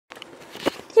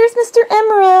Here's Mr.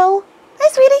 Emerald. Hi,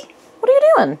 sweetie. What are you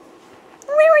doing?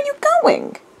 Where are you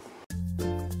going?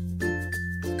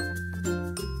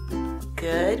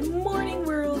 Good morning,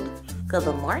 world. Good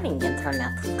morning,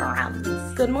 internet friends.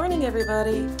 Good morning,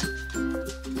 everybody.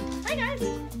 Hi, guys.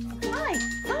 Hi.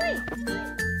 Hi.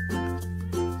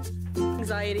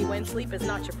 Anxiety when sleep is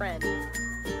not your friend.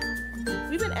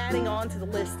 We've been adding on to the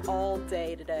list all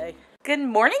day today. Good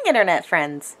morning, internet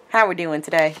friends. How are we doing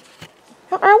today?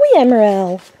 How are we,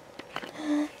 Emerald?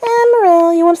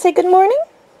 Emerald, you want to say good morning?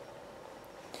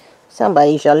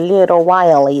 Somebody's a little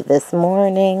wily this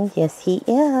morning. Yes, he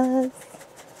is.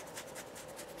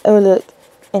 Oh, look.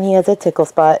 And he has a tickle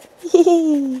spot.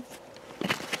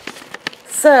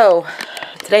 So,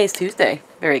 today is Tuesday.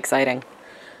 Very exciting.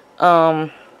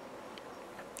 The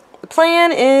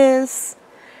plan is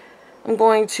I'm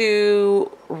going to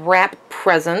wrap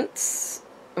presents.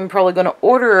 I'm probably going to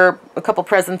order a couple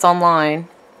presents online.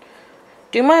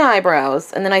 Do my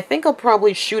eyebrows. And then I think I'll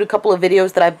probably shoot a couple of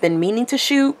videos that I've been meaning to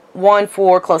shoot. One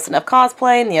for Close Enough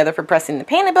Cosplay and the other for pressing the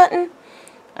panic button.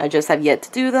 I just have yet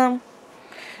to do them.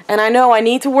 And I know I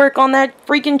need to work on that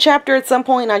freaking chapter at some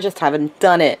point, and I just haven't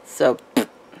done it. So,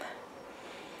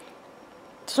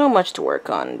 so much to work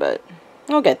on, but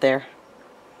I'll get there.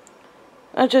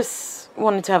 I just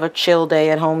wanted to have a chill day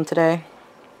at home today,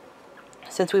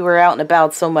 since we were out and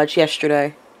about so much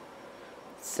yesterday.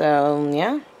 So,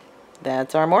 yeah,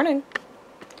 that's our morning.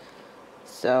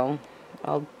 So,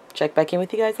 I'll check back in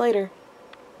with you guys later.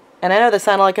 And I know this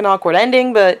sounded like an awkward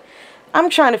ending, but I'm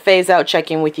trying to phase out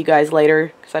checking with you guys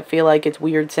later, because I feel like it's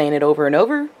weird saying it over and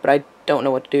over, but I don't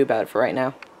know what to do about it for right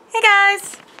now. Hey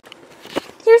guys!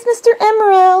 Here's Mr.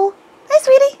 Emerald. Hi,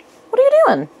 sweetie. What are you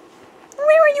doing?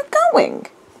 Where are you going?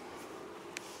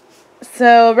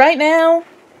 So, right now,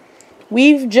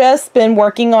 we've just been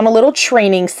working on a little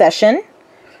training session.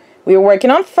 We were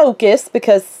working on focus,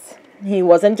 because he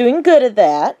wasn't doing good at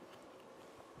that.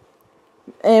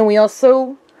 And we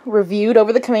also reviewed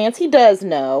over the commands he does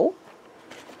know.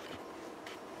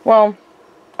 Well,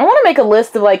 I want to make a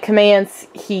list of, like, commands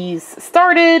he's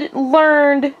started,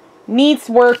 learned, needs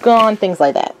work on, things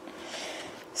like that.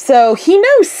 So, he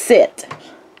knows sit.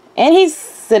 And he's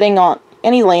sitting on,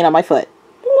 and he's laying on my foot.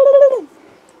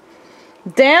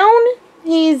 Down,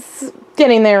 he's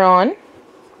getting there on.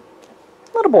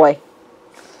 Little boy.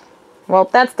 Well,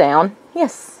 that's down.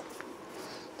 Yes.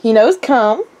 He knows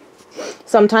come.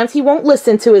 Sometimes he won't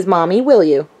listen to his mommy, will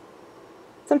you?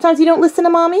 Sometimes you don't listen to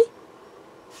mommy?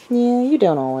 Yeah, you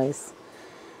don't always.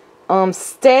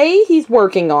 Stay, he's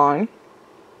working on.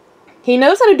 He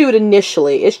knows how to do it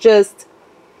initially. It's just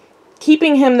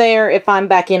keeping him there if I'm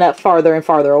backing up farther and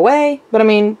farther away. But, I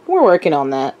mean, we're working on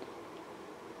that.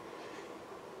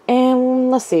 And,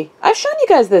 let's see. I've shown you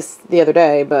guys this the other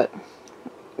day, but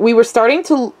we were starting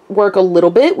to work a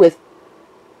little bit with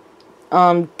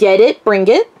get it, bring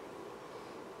it.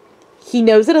 He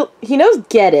knows it. He knows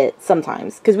get it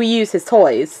sometimes, because we use his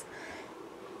toys.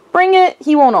 Bring it,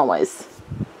 he won't always.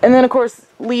 And then, of course,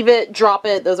 leave it, drop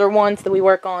it. Those are ones that we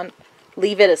work on.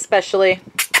 Leave it especially.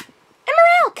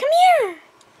 Emerald, come here!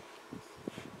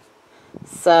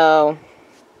 So,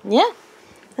 yeah.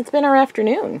 That's been our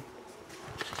afternoon.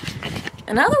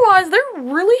 And otherwise, there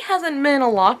really hasn't been a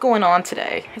lot going on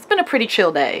today. It's been a pretty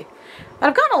chill day. But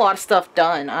I've gotten a lot of stuff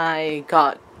done. I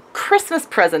got Christmas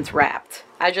presents wrapped.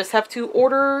 I just have to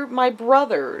order my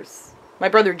brother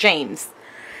James.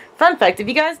 Fun fact, if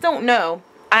you guys don't know,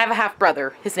 I have a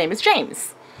half-brother. His name is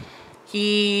James.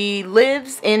 He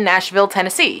lives in Nashville,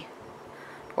 Tennessee.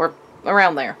 Or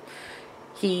around there.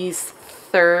 He's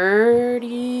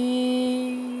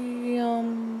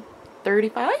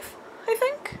 35, I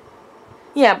think?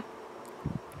 Yeah.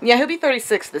 Yeah, he'll be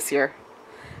 36 this year.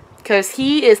 Because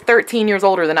he is 13 years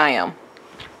older than I am.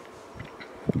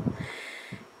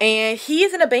 And he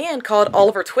is in a band called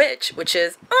Oliver Twitch, which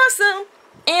is awesome.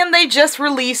 And they just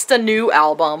released a new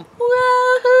album.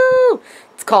 Woohoo!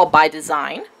 It's called By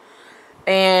Design.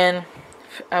 And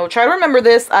I will try to remember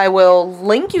this. I will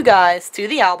link you guys to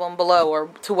the album below, or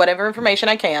to whatever information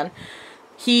I can.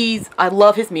 I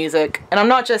love his music. And I'm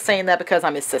not just saying that because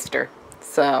I'm his sister.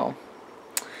 So,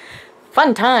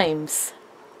 fun times.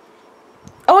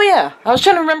 Oh yeah, I was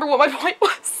trying to remember what my point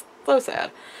was. So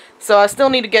sad. So I still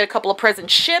need to get a couple of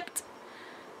presents shipped.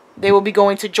 They will be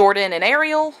going to Jordan and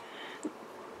Ariel.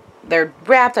 They're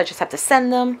wrapped, I just have to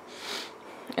send them.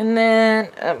 And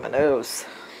then, my nose.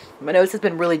 My nose has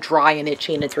been really dry and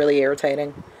itchy, and it's really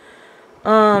irritating.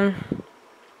 Got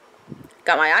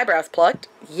my eyebrows plucked.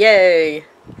 Yay!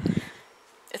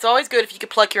 It's always good if you could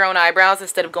pluck your own eyebrows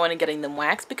instead of going and getting them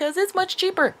waxed, because it's much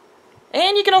cheaper.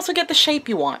 And you can also get the shape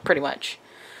you want, pretty much.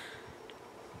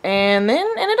 And then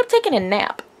ended up taking a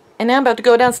nap. And now I'm about to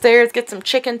go downstairs, get some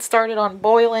chicken started on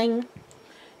boiling.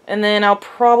 And then I'll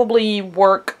probably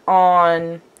work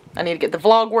on... I need to get the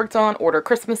vlog worked on, order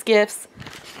Christmas gifts.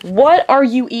 What are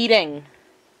you eating?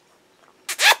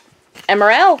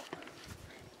 Emerald?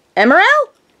 Emerald?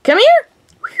 Come here!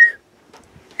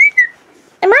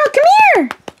 Emerald, come here!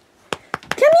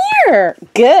 Come here!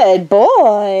 Good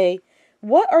boy!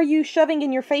 What are you shoving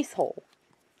in your face hole?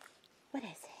 What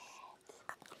is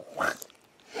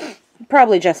it?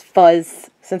 Probably just fuzz.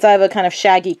 Since I have a kind of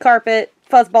shaggy carpet,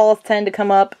 fuzz balls tend to come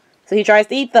up, so he tries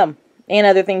to eat them. And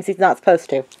other things he's not supposed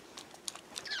to.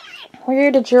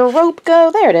 Where did your rope go?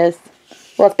 There it is.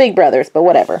 Well, it's Big Brother's, but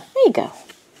whatever. There you go.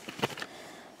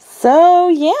 So,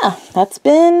 yeah, that's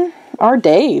been our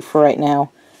day for right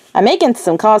now. I'm making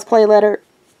some cosplay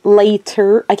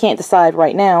later. I can't decide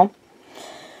right now.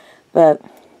 But,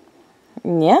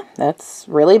 yeah, that's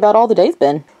really about all the day's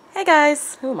been. Hey,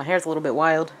 guys. Oh, my hair's a little bit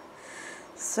wild.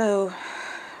 So,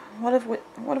 what have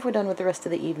we done with the rest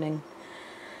of the evening?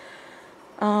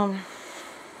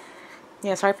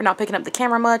 Yeah, sorry for not picking up the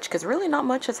camera much, because really not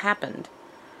much has happened.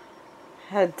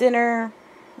 Had dinner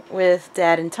with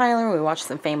Dad and Tyler. We watched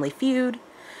some Family Feud.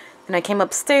 Then I came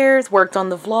upstairs, worked on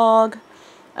the vlog.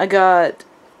 I got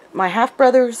my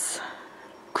half-brother's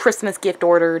Christmas gift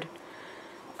ordered.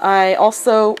 I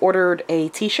also ordered a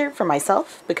t-shirt for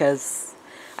myself, because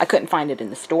I couldn't find it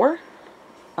in the store.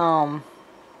 What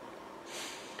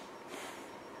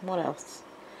else?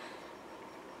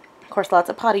 Of course, lots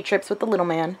of potty trips with the little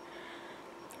man.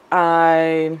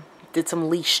 I did some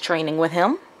leash training with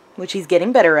him, which he's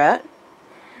getting better at.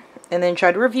 And then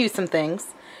tried to review some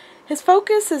things. His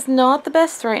focus is not the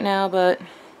best right now, but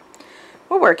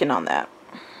we're working on that.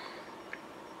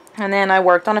 And then I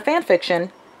worked on a fan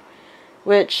fiction,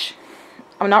 which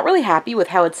I'm not really happy with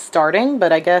how it's starting,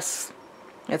 but I guess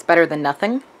it's better than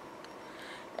nothing.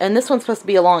 And this one's supposed to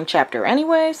be a long chapter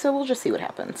anyway, so we'll just see what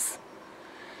happens.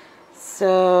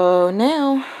 So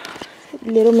now,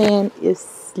 little man is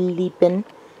sleeping.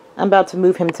 I'm about to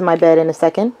move him to my bed in a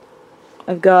second.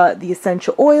 I've got the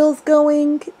essential oils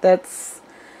going. That's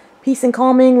Peace and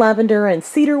Calming, lavender, and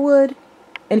cedarwood.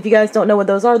 And if you guys don't know what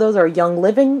those are Young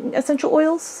Living essential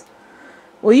oils.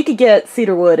 Well, you could get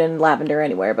cedarwood and lavender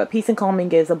anywhere, but Peace and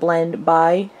Calming is a blend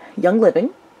by Young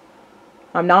Living.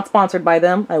 I'm not sponsored by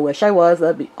them. I wish I was.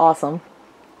 That'd be awesome.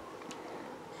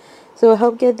 So I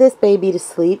hope get this baby to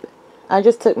sleep. I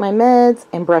just took my meds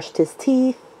and brushed his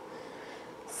teeth.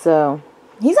 So,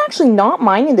 he's actually not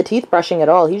minding the teeth brushing at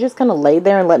all. He just kind of laid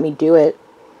there and let me do it.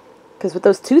 Because with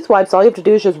those tooth wipes, all you have to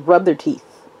do is just rub their teeth.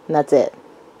 And that's it.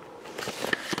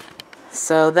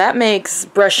 So, that makes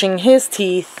brushing his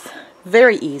teeth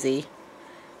very easy.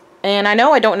 And I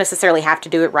know I don't necessarily have to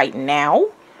do it right now.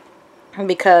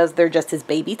 Because they're just his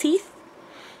baby teeth.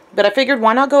 But I figured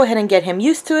why not go ahead and get him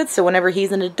used to it. So, whenever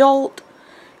he's an adult,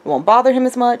 it won't bother him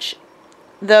as much.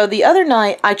 Though the other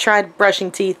night, I tried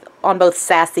brushing teeth on both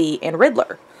Sassy and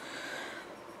Riddler.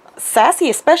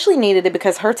 Sassy especially needed it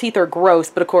because her teeth are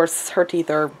gross, but of course her teeth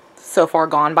are so far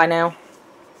gone by now.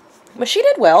 But she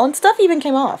did well, and stuff even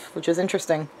came off, which was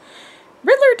interesting.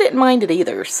 Riddler didn't mind it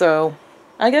either, so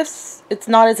I guess it's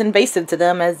not as invasive to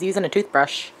them as using a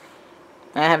toothbrush.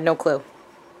 I have no clue.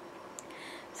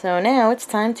 So now it's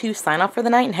time to sign off for the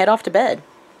night and head off to bed.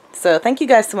 So thank you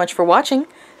guys so much for watching.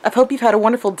 I hope you've had a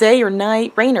wonderful day or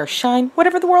night, rain or shine,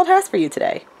 whatever the world has for you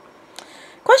today.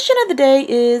 Question of the day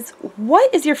is,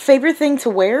 what is your favorite thing to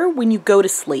wear when you go to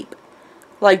sleep?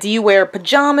 Like, do you wear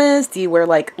pajamas? Do you wear,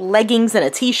 like, leggings and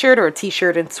a t-shirt or a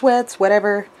t-shirt and sweats,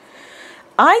 whatever?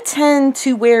 I tend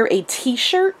to wear a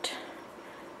t-shirt,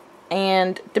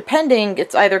 and depending,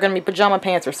 it's either going to be pajama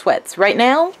pants or sweats. Right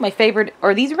now, my favorite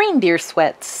are these reindeer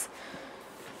sweats.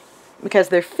 Because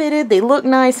they're fitted, they look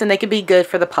nice, and they can be good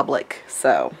for the public.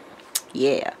 So,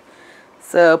 yeah.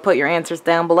 So, put your answers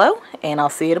down below, and I'll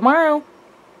see you tomorrow.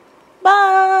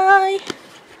 Bye!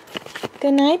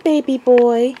 Good night, baby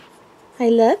boy. I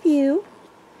love you.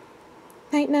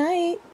 Night-night.